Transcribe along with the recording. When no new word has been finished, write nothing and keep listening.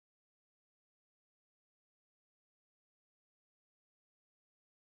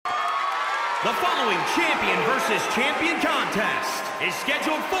The following champion versus champion contest is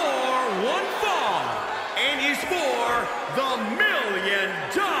scheduled for one fall and is for the $1 Million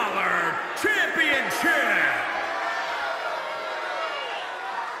Championship.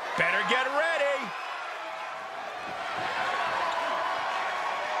 Better get ready.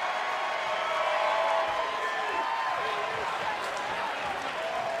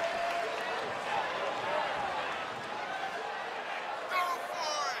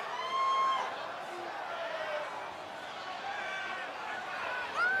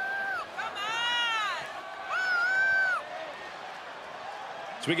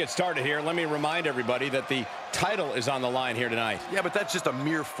 As we get started here, let me remind everybody that the title is on the line here tonight. Yeah, but that's just a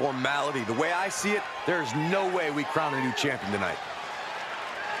mere formality. The way I see it, there's no way we crown a new champion tonight.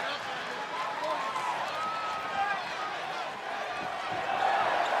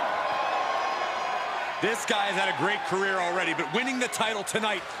 This guy has had a great career already, but winning the title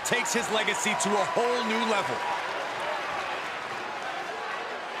tonight takes his legacy to a whole new level.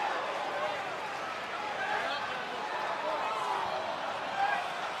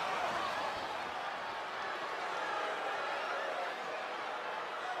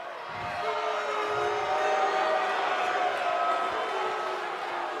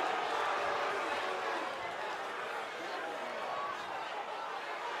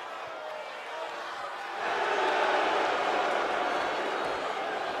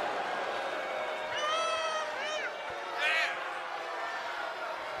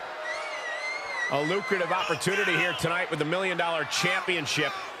 A lucrative opportunity here tonight with the $1 Million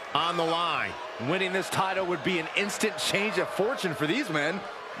Championship on the line. Winning this title would be an instant change of fortune for these men,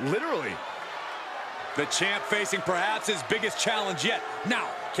 literally. The champ facing perhaps his biggest challenge yet. Now,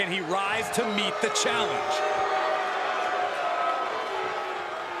 can he rise to meet the challenge?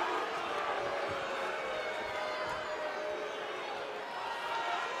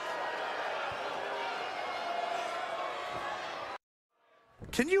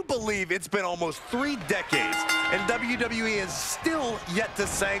 Can you believe it's been almost 3 decades and WWE is still yet to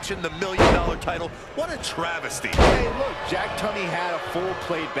sanction the $1 Million title? What a travesty. Hey, look, Jack Tunney had a full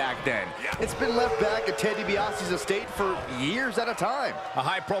plate back then. Yeah. It's been left back at Ted DiBiase's estate for years at a time. A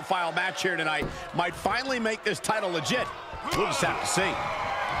high-profile match here tonight might finally make this title legit. We'll just have to see.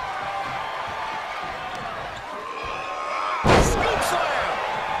 Scoop slam!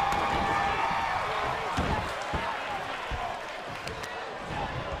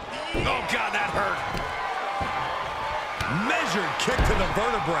 Oh, God, that hurt. Measured kick to the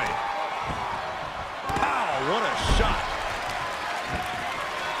vertebrae. Pow, what a shot.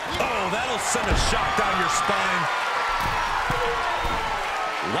 Oh, that'll send a shock down your spine.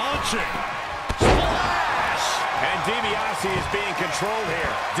 Launching. Splash! And DiBiase is being controlled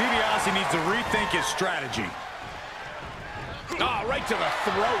here. DiBiase needs to rethink his strategy. Oh, right to the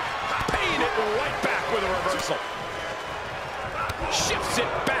throat. Paying it right back with a reversal. Shifts it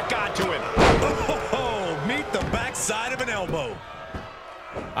back onto him. Oh, meet the backside of an elbow.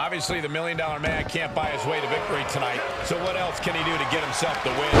 Obviously, the $1 Million Man can't buy his way to victory tonight. So what else can he do to get himself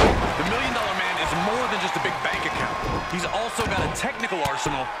the win? The $1 Million Man is more than just a big bank account. He's also got a technical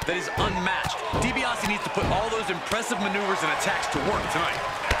arsenal that is unmatched. DiBiase needs to put all those impressive maneuvers and attacks to work tonight.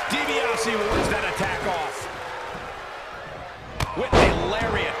 DiBiase wards that attack off. With a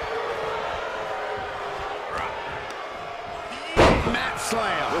lariat. Mat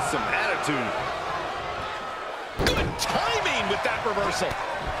slam with some attitude. Good timing with that reversal.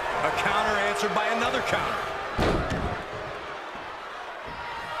 A counter answered by another counter.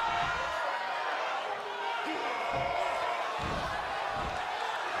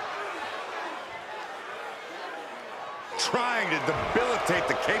 Trying to debilitate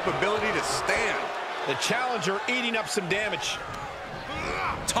the capability to stand. The challenger eating up some damage.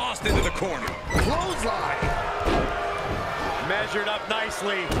 Tossed into the corner. Clothesline. Measured up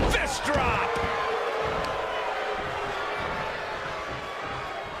nicely. Fist drop.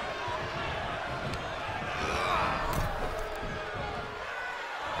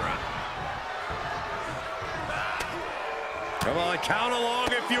 Come on, count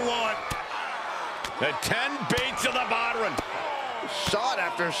along if you want. The 10 beats of the Bodhrán. Shot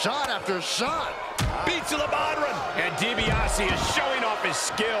after shot after shot. Beats of the Bodhrán. And DiBiase is showing off his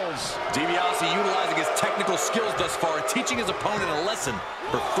skills. DiBiase utilizing his technical skills thus far, teaching his opponent a lesson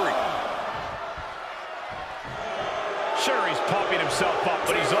for free. Sure, he's pumping himself up,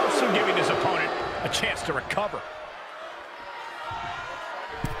 but he's also giving his opponent a chance to recover.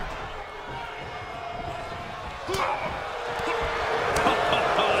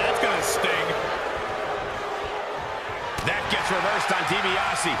 Oh, that's gonna sting. That gets reversed on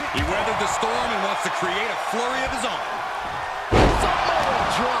DiBiase. He weathered the storm and wants to create a flurry of his own. Samoa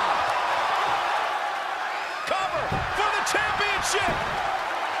drop. Championship!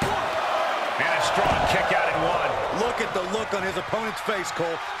 And a strong kick out in one. Look at the look on his opponent's face,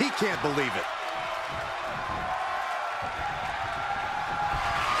 Cole. He can't believe it.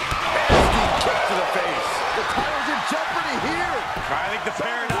 Nasty kick to the face. The title's in jeopardy here. I think the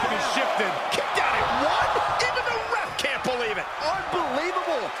paradigm has shifted. Kicked out at one? Even the ref can't believe it.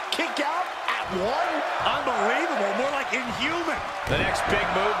 Unbelievable. Kick out at one? Unbelievable, more like inhuman. The next big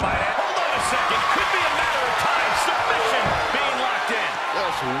move might end. Hold on a second. Could be a matter of time. Submission being locked in.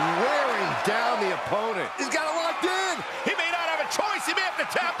 Just wearing down the opponent. He's got it locked in. He may not have a choice. He may have to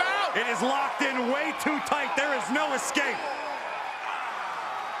tap out. It is locked in way too tight. There is no escape.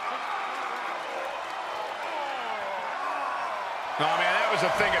 Oh, man, that was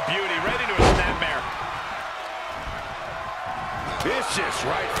a thing of beauty. Ready to a snapmare. Vicious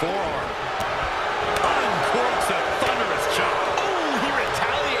right forearm. Uncorks a thunderous chop. Oh, he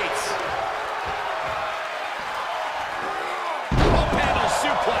retaliates. Rope handle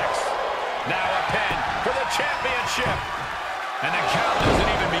suplex. Now a pin for the championship. And the count doesn't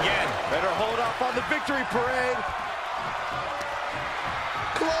even begin. Better hold up on the victory parade.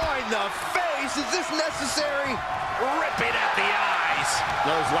 Claw in the face. Is this necessary? Ripping at the eyes.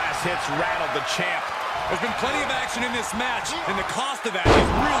 Those last hits rattled the champ. There's been plenty of action in this match, and the cost of that is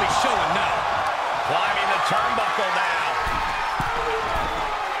really showing now. Climbing the turnbuckle now.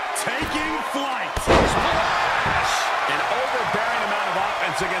 Taking flight. Splash! An overbearing amount of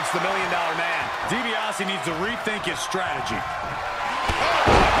offense against the $1 Million Man. DiBiase needs to rethink his strategy.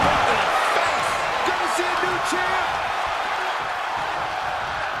 Gonna see a new champ.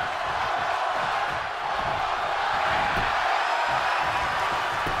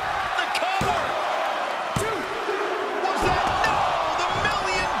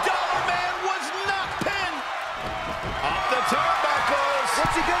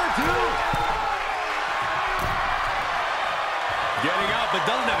 Getting up, but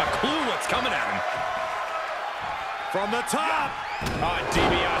doesn't have a clue what's coming at him. From the top.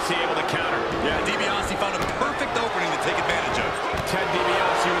 DiBiase able to counter. Yeah, DiBiase found a perfect opening to take advantage of. Ted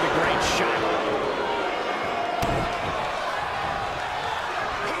DiBiase with a great shot.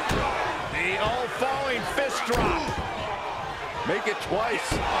 The old falling fist drop. Make it twice.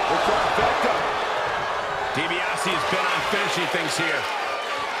 The trifecta. DiBiase has been on finishing things here.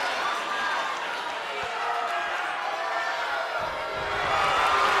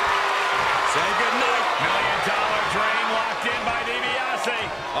 Say goodnight. $1 Million Dream locked in by DiBiase.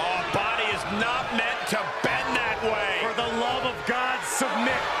 Oh, body is not meant to bend that way. For the love of God,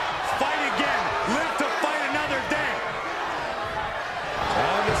 submit. Fight again. Live to fight another day.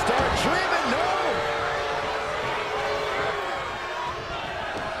 Time to start dreaming. No.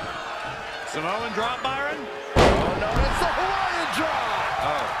 Samoan drop, Byron. Oh, no, it's the Hawaiian drop.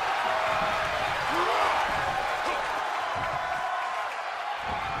 Oh.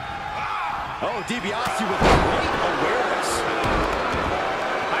 Oh, DiBiase with great awareness.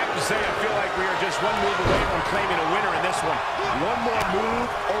 I have to say, I feel like we are just one move away from claiming a winner in this one. One more move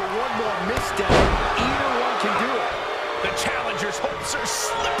or one more misstep, either one can do it. The challenger's hopes are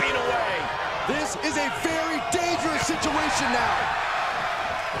slipping away. This is a very dangerous situation now.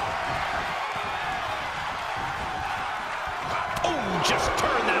 Oh, just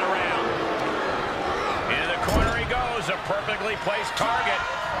turn that around. Into the corner he goes, a perfectly placed target.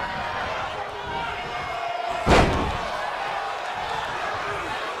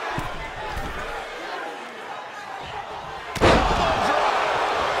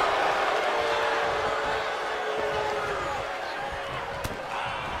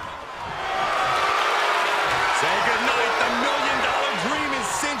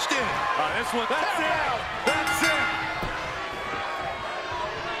 That's it. That's it.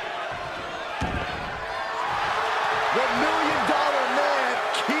 The $1 Million Man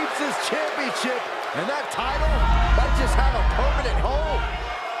keeps his championship, and that title might just have a permanent home.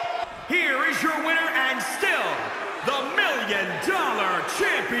 Here is your winner and still the $1 Million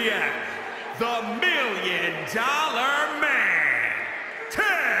Champion, the $1 Million Man,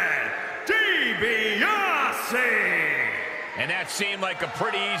 Ted DiBiase. And that seemed like a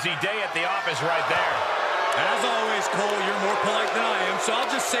pretty easy day at the office right there. As always, Cole, you're more polite than I am, so I'll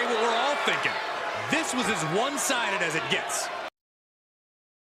just say what we're all thinking. This was as one-sided as it gets.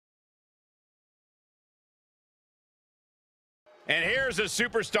 And here's a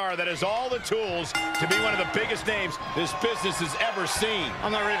superstar that has all the tools to be one of the biggest names this business has ever seen.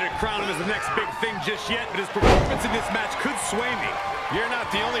 I'm not ready to crown him as the next big thing just yet, but his performance in this match could sway me. You're not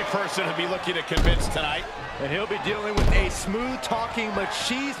the only person to be looking to convince tonight. And he'll be dealing with a smooth-talking,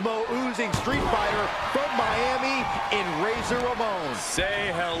 machismo-oozing street fighter from Miami in Razor Ramon.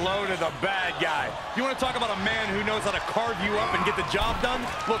 Say hello to the bad guy. You want to talk about a man who knows how to carve you up and get the job done?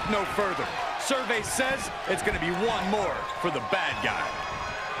 Look no further. Survey says it's going to be one more for the bad guy.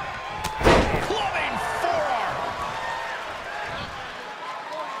 Clubbing forearm.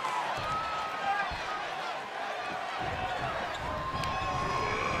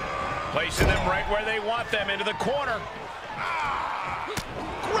 Placing them right where they want them, into the corner.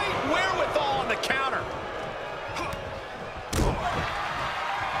 Great wherewithal on the counter.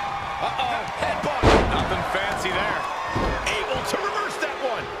 Uh-oh, headbutt. Nothing fancy there. Able to reverse that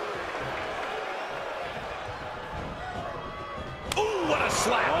one. Ooh, what a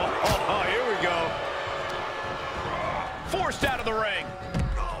slap. Oh, here we go. Forced out of the ring.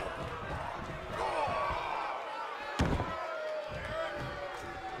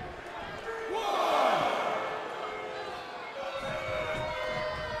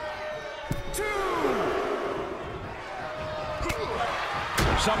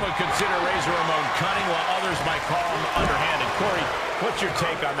 Some would consider Razor Ramon cunning, while others might call him underhanded. Corey, what's your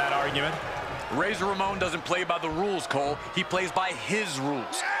take on that argument? Razor Ramon doesn't play by the rules, Cole. He plays by his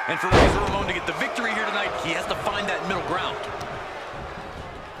rules. And for Razor Ramon to get the victory here tonight, he has to find that middle ground.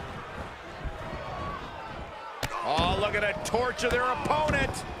 Oh, look at that torch of their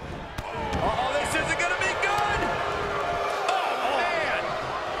opponent. Oh, this isn't going to be good. Oh, man.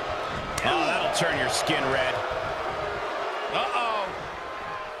 Oh, that'll turn your skin red. Uh-oh.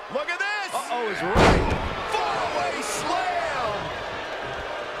 Look at this. Uh-oh is right. Faraway slam.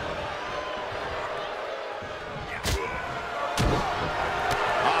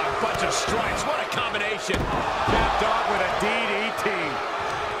 Oh, a bunch of strikes. What a combination. Capped off with a DDT.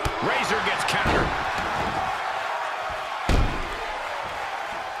 Razor gets countered.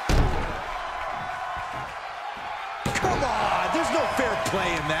 Come on, there's no fair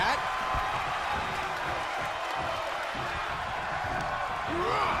play in that.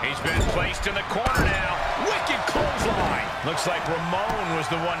 He's been placed in the corner now. Wicked clothesline. Looks like Ramon was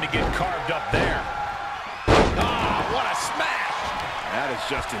the one to get carved up there. Ah, what a smash. That is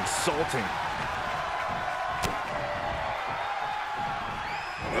just insulting.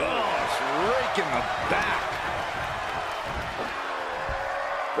 Oh, it's raking the back.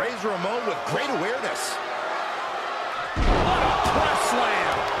 Razor Ramon with great awareness. What a press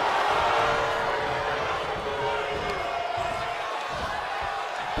slam.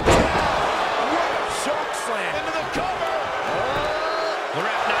 Into the cover. The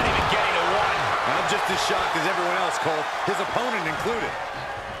ref not even getting a one. I'm just as shocked as everyone else, Cole, his opponent included.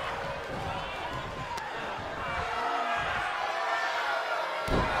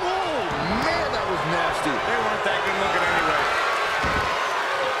 Oh, man, that was nasty. They weren't that good looking anyway.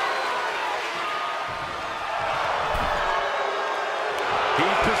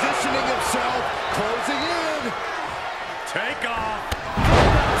 He's positioning himself, closing in. Take off.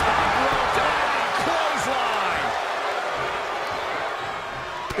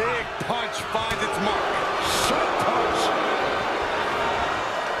 Big punch finds its mark. Short punch.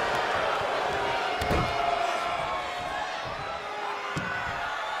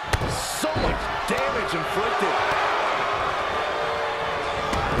 So much damage inflicted.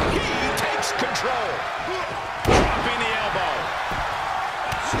 He takes control. Dropping the elbow.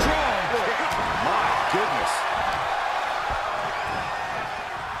 Strong kick. My goodness.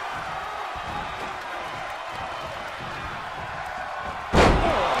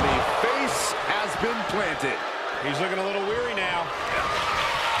 Been planted. He's looking a little weary now.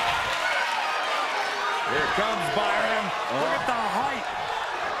 Here comes Byron. Look at the height.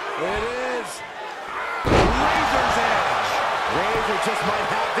 It is. Razor's edge. Razor just might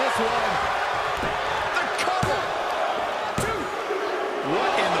have this one. The cover.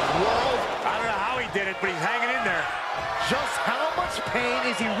 What in the world? I don't know how he did it, but he's hanging in there. Just how much pain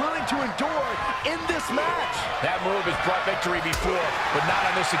is he willing to endure in this match? That move has brought victory before, but not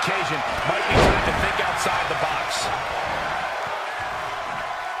on this occasion. Might be time to think outside the box.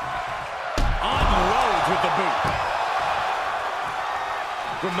 Unloads with the boot.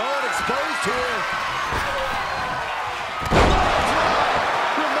 Ramon exposed here.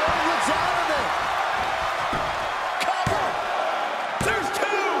 Ramon gets out of it. Cover. There's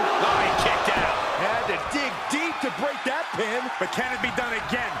two. Oh, he kicked out. Had to dig deep to break that pin. But can it be done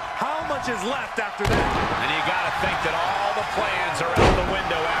again? How much is left after that? And you got to think that all the plans are out the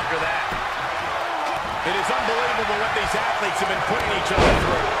window after that. It is unbelievable what these athletes have been putting each other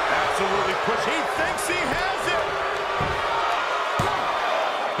through. Absolutely push. He thinks he has it.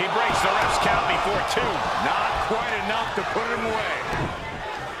 He breaks the ref's count before 2. Not quite enough to put him away.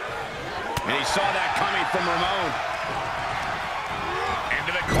 And he saw that coming from Ramon.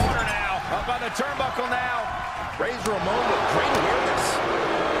 Into the corner now. Up on the turnbuckle now. Raise Ramon with great awareness.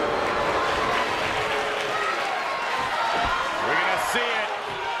 We're going to see it.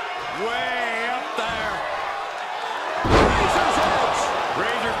 Way up there. Razor's edge.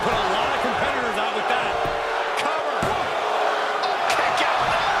 Razor put a lot of competitors out with that. Cover. Kick out.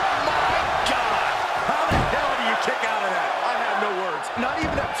 Oh, my God. How the hell do you kick out of that? I have no words. Not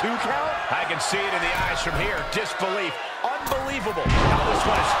even a 2 count? I can see it in the eyes from here. Disbelief. Unbelievable how this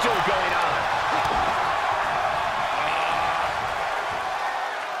one is still going on.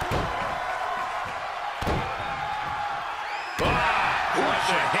 What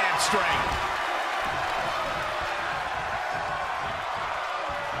a hamstring.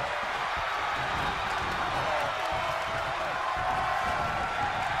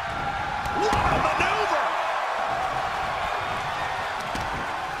 What a maneuver!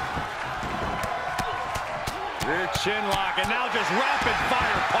 Rear chin lock, and now just rapid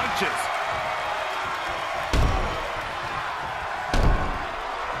fire punches.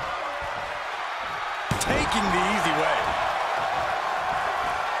 Taking the easy way.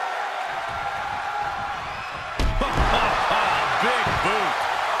 Big boot.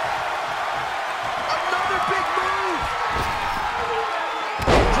 Another big move.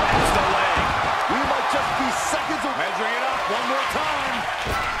 Drops the leg. We might just be seconds away. Measuring it up one more time.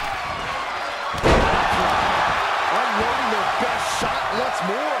 Unloading their best shot once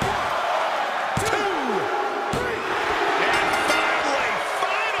more. 2. And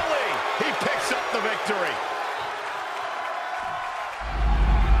finally, he picks up the victory.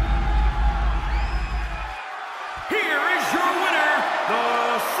 Here is your winner, the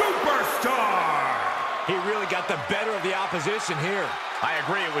Superstar. He really got the better of the opposition here. I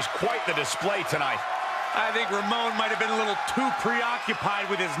agree, it was quite the display tonight. I think Ramon might have been a little too preoccupied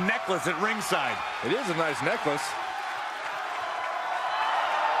with his necklace at ringside. It is a nice necklace.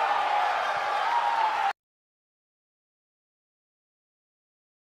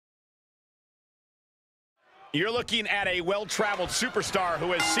 You're looking at a well-traveled superstar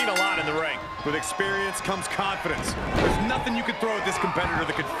who has seen a lot in the ring. With experience comes confidence. There's nothing you could throw at this competitor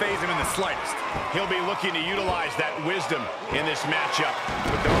that could faze him in the slightest. He'll be looking to utilize that wisdom in this matchup.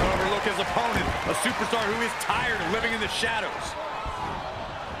 But don't overlook his opponent, a superstar who is tired of living in the shadows.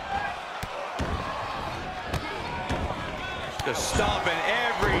 Just stomping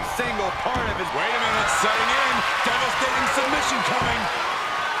every single part of his... Wait a minute, setting in. Devastating submission coming.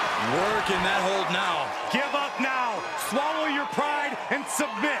 Working that hold now. Give up now. Swallow your pride and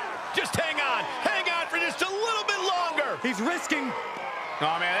submit. Just hang on for just a little bit longer. He's risking.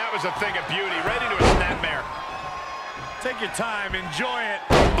 Oh, man, that was a thing of beauty, right into a snapmare. Take your time, enjoy it.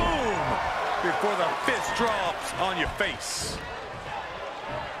 Boom! Before the fist drops on your face.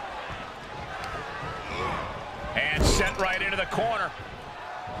 And sent right into the corner.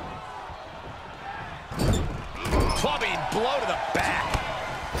 Clubbing blow to the back.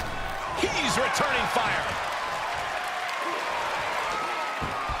 He's returning fire.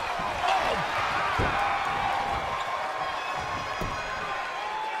 Oh,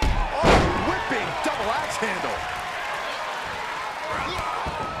 Whipping double axe handle.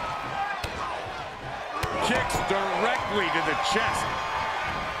 Kicks directly to the chest.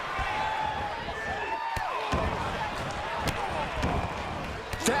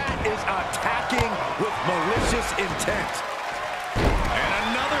 That is attacking with malicious intent. And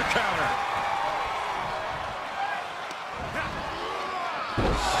another counter.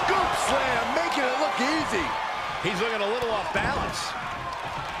 Scoop slam, making it look easy. he's looking a little off balance.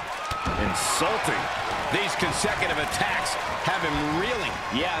 Insulting. These consecutive attacks have him reeling.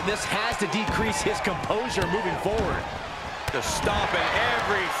 Yeah, this has to decrease his composure moving forward. Just stomping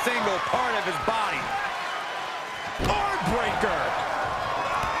every single part of his body. Arm breaker.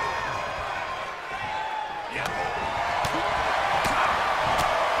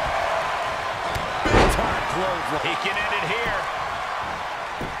 Big time close. He can end it here.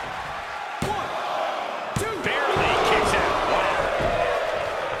 1, 2. Barely kicks out.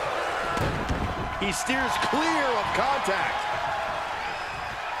 He steers clear of contact.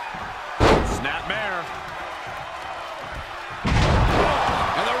 Snapmare.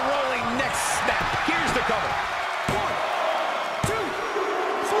 And the rolling neck snap. Here's the cover. 1, 2,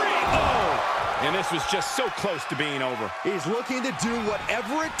 3. Oh! And this was just so close to being over. He's looking to do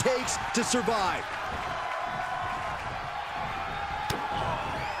whatever it takes to survive.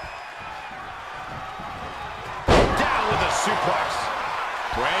 suplex.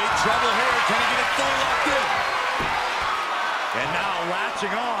 Great trouble here. Can he get it fully locked in? And now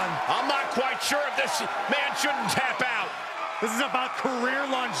latching on. I'm not quite sure if this man shouldn't tap out. This is about career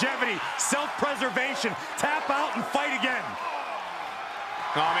longevity, self-preservation. Tap out and fight again.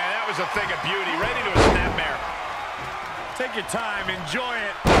 Oh, man, that was a thing of beauty. Ready to a snapmare. Take your time, enjoy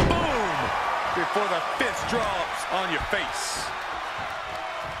it. Boom! Before the fist drops on your face.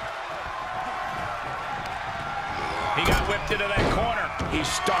 He got whipped into that corner. He's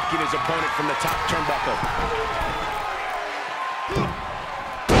stalking his opponent from the top turnbuckle.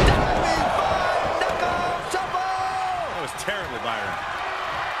 That was terribly Byron.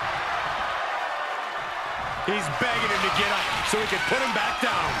 He's begging him to get up so he can put him back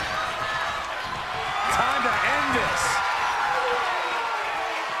down. Time to end this.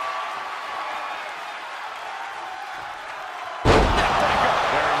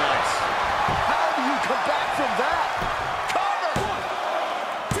 Very nice. How do you come back from that? Cover!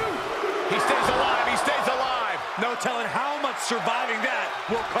 1, 2. He stays alive. He stays alive. No telling how much surviving that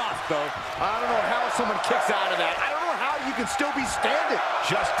will cost, though. I don't know how someone kicks out of that. I don't know how you can still be standing.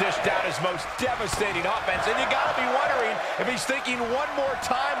 Just dished out his most devastating offense, and you gotta be wondering if he's thinking one more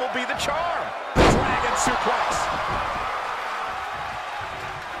time will be the charm. Dragon suplex.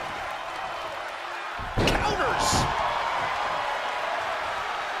 Counters.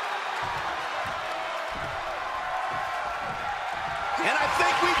 And I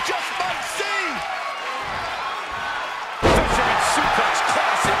think we just might see. Fisherman suplex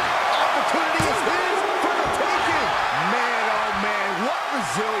classic. Opportunity is his for the taking. Man, oh man, what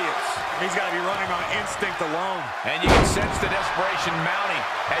resilience. He's got to be running on instinct alone. And you can sense the desperation mounting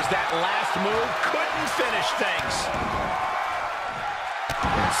as that last move couldn't finish things.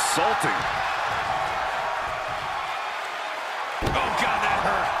 Insulting. Oh, God, that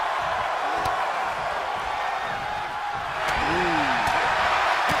hurt.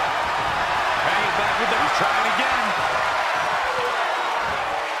 Hanging back with it. He's trying again.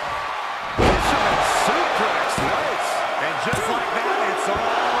 Fisherman suplex, nice. And just like that, it's all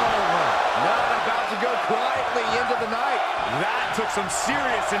over. Not about to go quietly into the night. That took some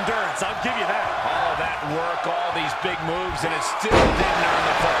serious endurance, I'll give you that. All that work, all these big moves, and it still didn't earn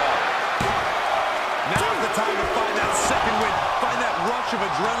the fall. Now's the time to find that second win. Find that rush of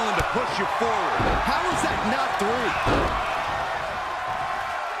adrenaline to push you forward. How is that not 3?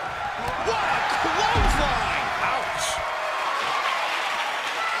 What a clothesline! Ouch!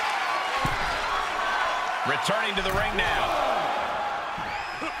 Returning to the ring now.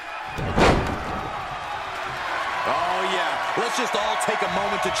 Oh, yeah. Let's just all take a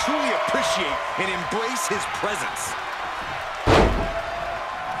moment to truly appreciate and embrace his presence.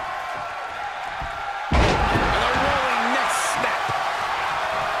 And a rolling neck snap.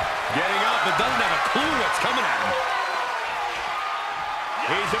 Getting up, but doesn't have a clue what's coming at him.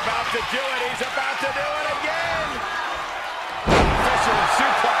 He's about to do it. He's about to do it again. Fisherman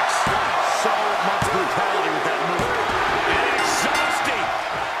suplex. So much brutality with that move. An exhausting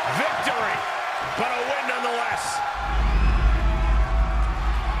victory, but a win nonetheless.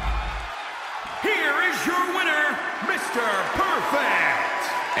 Here is your winner, Mr. Perfect.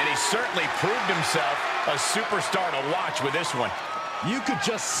 And he certainly proved himself a superstar to watch with this one. You could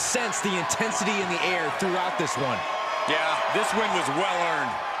just sense the intensity in the air throughout this one. Yeah, this win was well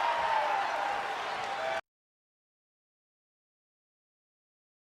earned.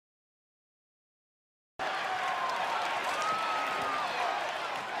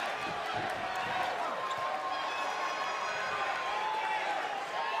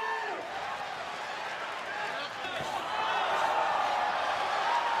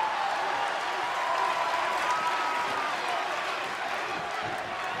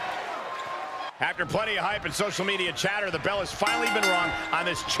 After plenty of hype and social media chatter, the bell has finally been rung on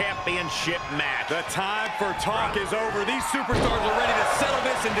this championship match. The time for talk is over. These superstars are ready to settle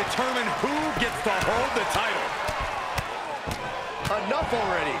this and determine who gets to hold the title. Enough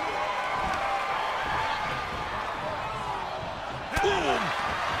already. Boom!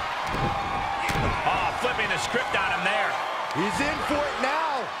 Oh, flipping the script on him there. He's in for it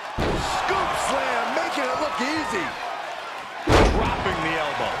now. Scoop slam, making it look easy. Dropping the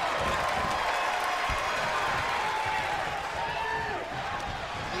elbow.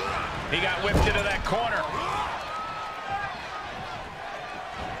 He got whipped into that corner.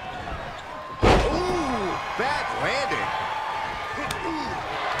 Ooh, back landing.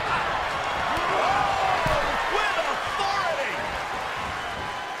 With authority!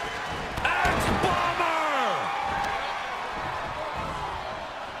 X-Bomber!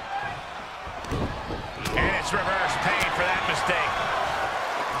 And it's reverse pain for that mistake.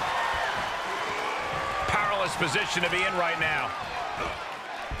 Powerless position to be in right now.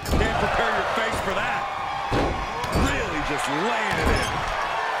 Can't prepare your face for that. Really just laying it in.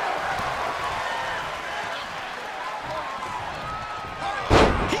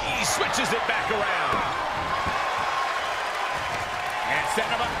 He switches it back around. And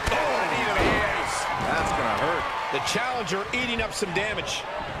setting him up. Oh, knee to the face. That's gonna hurt. The challenger eating up some damage.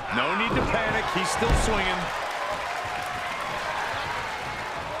 No need to panic. He's still swinging.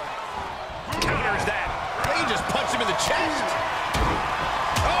 Counters that. He just punched him in the chest.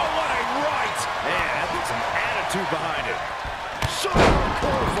 Oh, what a right. Man, that puts some attitude behind it. Shoulder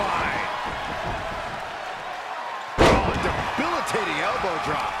clothesline. Oh, debilitating elbow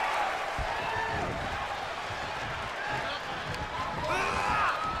drop.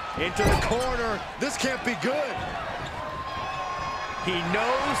 Into the corner. This can't be good. He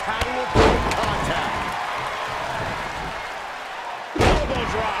knows how to avoid contact. Elbow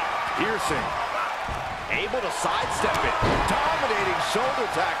drop. Piercing. Able to sidestep it. Dominating shoulder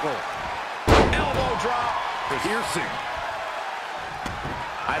tackle. Elbow drop. Piercing.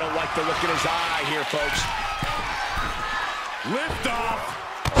 I don't like the look in his eye here, folks. Lift off.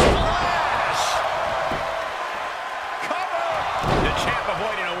 Splash! Cover! The champ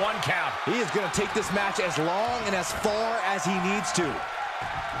avoiding a 1 count. He is going to take this match as long and as far as he needs to.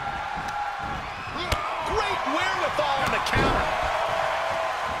 Great wherewithal on the counter.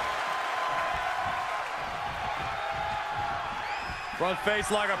 Front face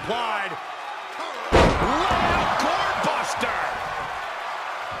lock applied. Wow, gourd buster.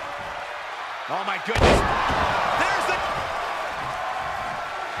 Oh my goodness. There's the...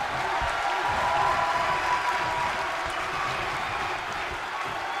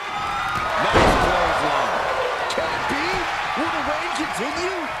 Nice clothesline. Can it be? Will the reign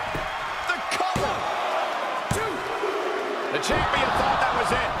continue? The cover. 2. The champion thought that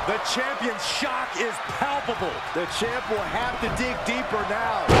was it. The champion's shock is palpable. The champ will have to dig deeper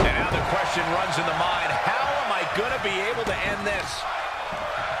now. And now the question runs in the mind, how am I going to be able to end this?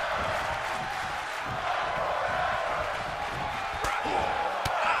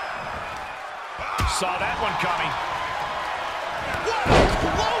 Saw that one coming. What a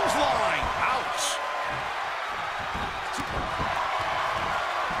clothesline! Ouch!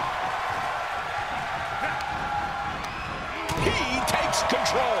 He takes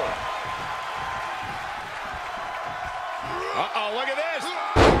control. Uh-oh, look at this.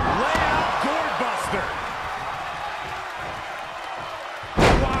 Layout gourd buster.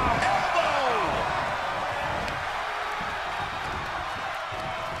 Wow, elbow!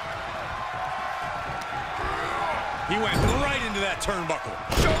 He went right into that turnbuckle.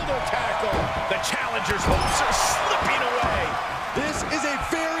 Shoulder tackle. The challenger's hopes are slipping away. This is a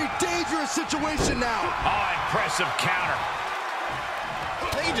very dangerous situation now. Oh, impressive counter.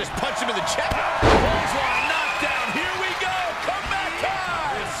 They just punched him in the chest. Clothesline knockdown. Here we go. Comeback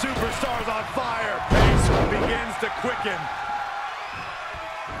time. This superstar's on fire. Pace begins to quicken.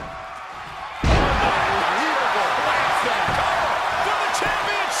 Unbelievable. Lands the cover for the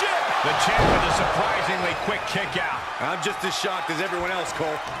championship. The champ with a surprisingly quick kick out. I'm just as shocked as everyone else,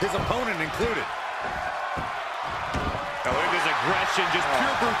 Cole. His opponent included. Oh, look at this aggression, just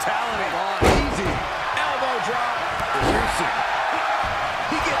pure brutality. Come on, easy. Elbow drop. Piercing.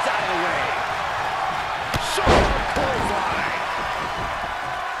 He gets out of the way. Shoulder clothesline.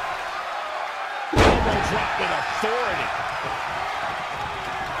 Elbow drop with authority.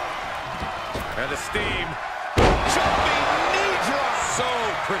 And the steam. Jumping knee drop. So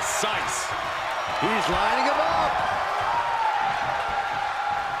precise. He's lining him up.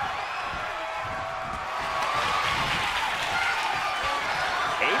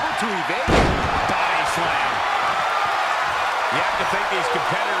 Able to evade. Body slam. You have to think these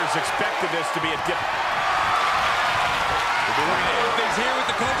competitors expected this to be a dip. We're going to end things here with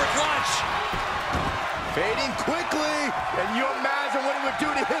the Cobra Clutch. Fading quickly. Can you imagine what it would do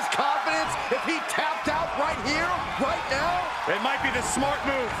to his confidence if he tapped out right here, right now? It might be the smart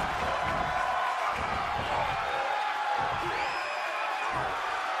move.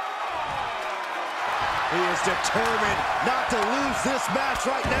 He is determined not to lose this match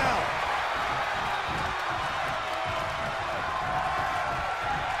right now.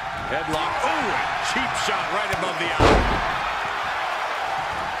 Headlock. Oh, cheap shot right above the eye.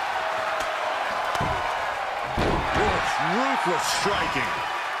 Oh, it's ruthless striking.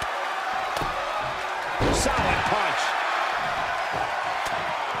 Solid punch.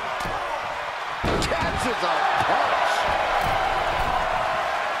 Catches a punch.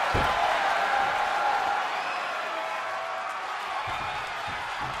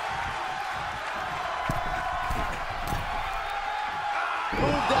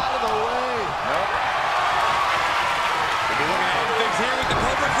 Moved out of the way. Nope.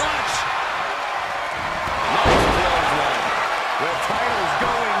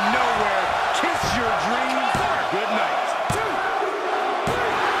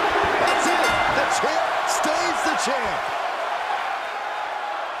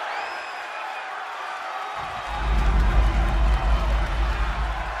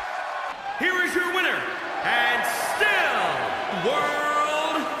 here's your winner, and still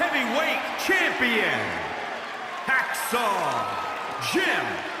World Heavyweight Champion, Hacksaw Jim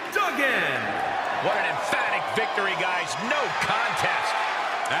Duggan. What an emphatic victory, guys. No contest.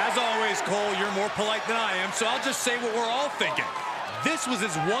 As always, Cole, you're more polite than I am, so I'll just say what we're all thinking. This was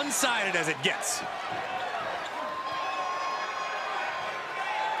as one-sided as it gets.